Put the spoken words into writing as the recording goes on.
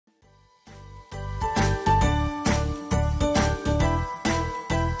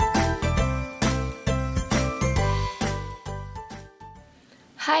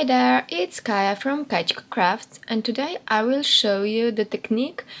Hi there, it's Kaya from Kaichiko Crafts, and today I will show you the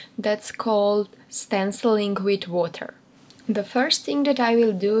technique that's called stenciling with water. The first thing that I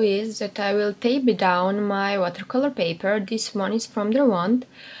will do is that I will tape down my watercolor paper. This one is from Derwent,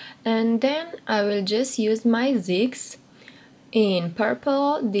 and then I will just use my zigs in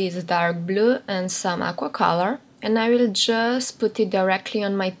purple, this dark blue and some aqua color, and I will just put it directly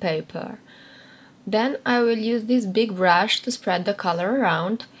on my paper. Then I will use this big brush to spread the color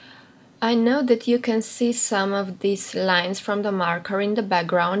around. I know that you can see some of these lines from the marker in the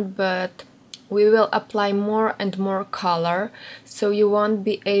background, but we will apply more and more color, so you won't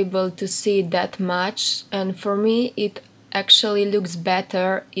be able to see that much, and for me it actually looks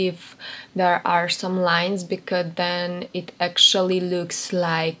better if there are some lines, because then it actually looks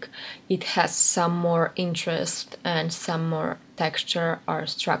like it has some more interest and some more texture or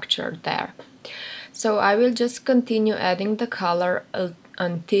structure there. So I will just continue adding the color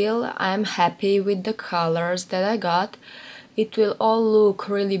until I'm happy with the colors that I got. It will all look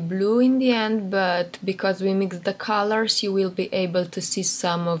really blue in the end, but because we mix the colors, you will be able to see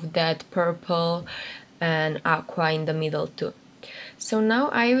some of that purple and aqua in the middle too. So now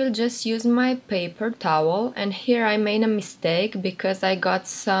I will just use my paper towel, and here I made a mistake because I got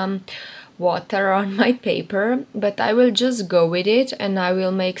some water on my paper, but I will just go with it and I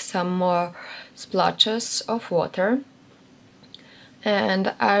will make some more splotches of water.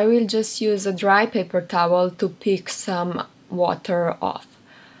 And I will just use a dry paper towel to pick some water off.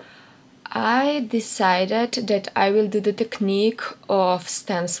 I decided that I will do the technique of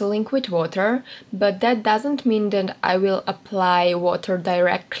stenciling with water, but that doesn't mean that I will apply water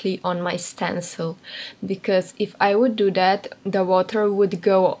directly on my stencil, because if I would do that, the water would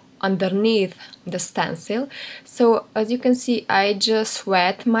go underneath the stencil. So as you can see, I just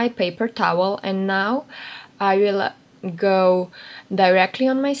wet my paper towel, and now I will go directly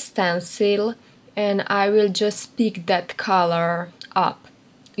on my stencil and I will just pick that color up.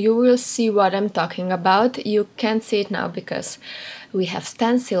 You will see what I'm talking about. You can't see it now because we have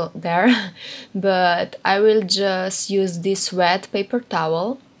stencil there, but I will just use this wet paper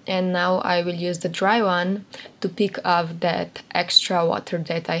towel, and now I will use the dry one to pick up that extra water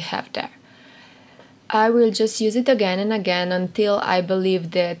that I have there. I will just use it again and again until I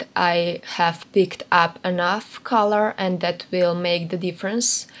believe that I have picked up enough color and that will make the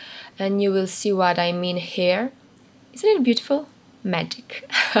difference, and you will see what I mean here. Isn't it beautiful? Magic!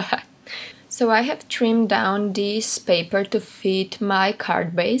 So I have trimmed down this paper to fit my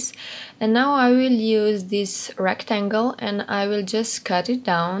card base, and now I will use this rectangle and I will just cut it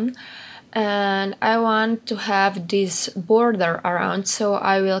down, and I want to have this border around, so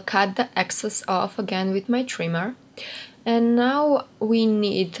I will cut the excess off again with my trimmer. And now we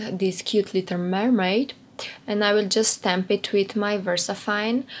need this cute little mermaid, and I will just stamp it with my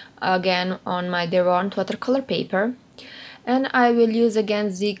Versafine again on my Derwent watercolor paper. And I will use again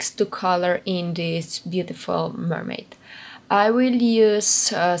zigs to color in this beautiful mermaid. I will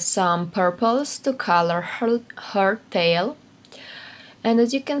use some purples to color her tail. And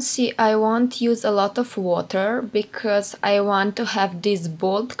as you can see, I won't use a lot of water because I want to have these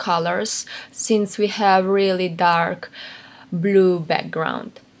bold colors since we have really dark blue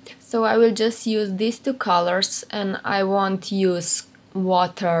background. So I will just use these two colors and I won't use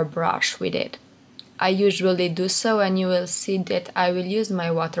water brush with it. I usually do so, and you will see that I will use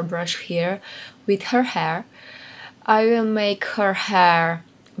my water brush here with her hair. I will make her hair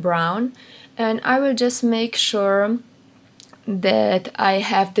brown, and I will just make sure that I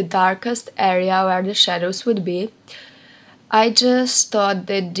have the darkest area where the shadows would be. I just thought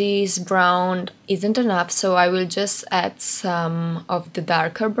that this brown isn't enough, so I will just add some of the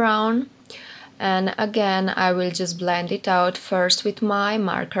darker brown. And again, I will just blend it out first with my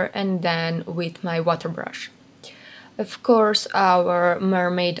marker and then with my water brush. Of course, our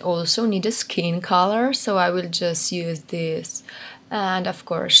mermaid also needs a skin color, so I will just use this. And of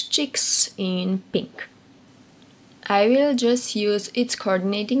course, cheeks in pink. I will just use its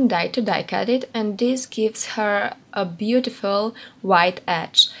coordinating die to die cut it, and this gives her a beautiful white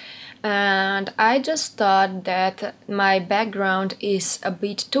edge. And I just thought that my background is a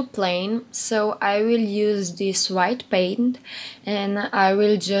bit too plain, so I will use this white paint and I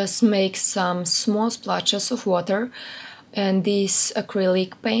will just make some small splotches of water and this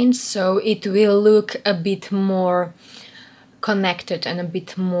acrylic paint, so it will look a bit more connected and a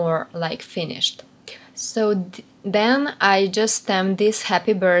bit more like finished. So then I just stamped this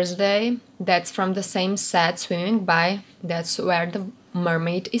happy birthday. That's from the same set, Swimming By. That's where the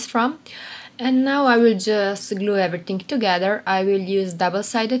mermaid is from. And now I will just glue everything together. I will use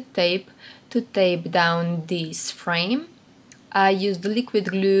double-sided tape to tape down this frame. I used the liquid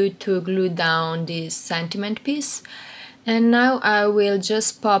glue to glue down this sentiment piece. And now I will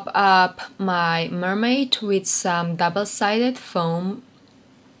just pop up my mermaid with some double-sided foam,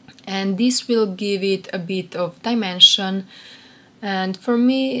 and this will give it a bit of dimension, and for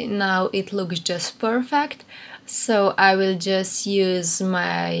me now it looks just perfect. So I will just use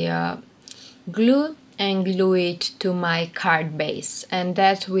my glue and glue it to my card base, and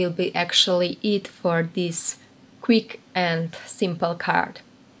that will be actually it for this quick and simple card.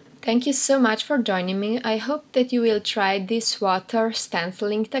 Thank you so much for joining me. I hope that you will try this water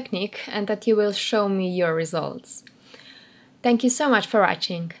stenciling technique and that you will show me your results. Thank you so much for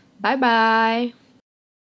watching. Bye bye!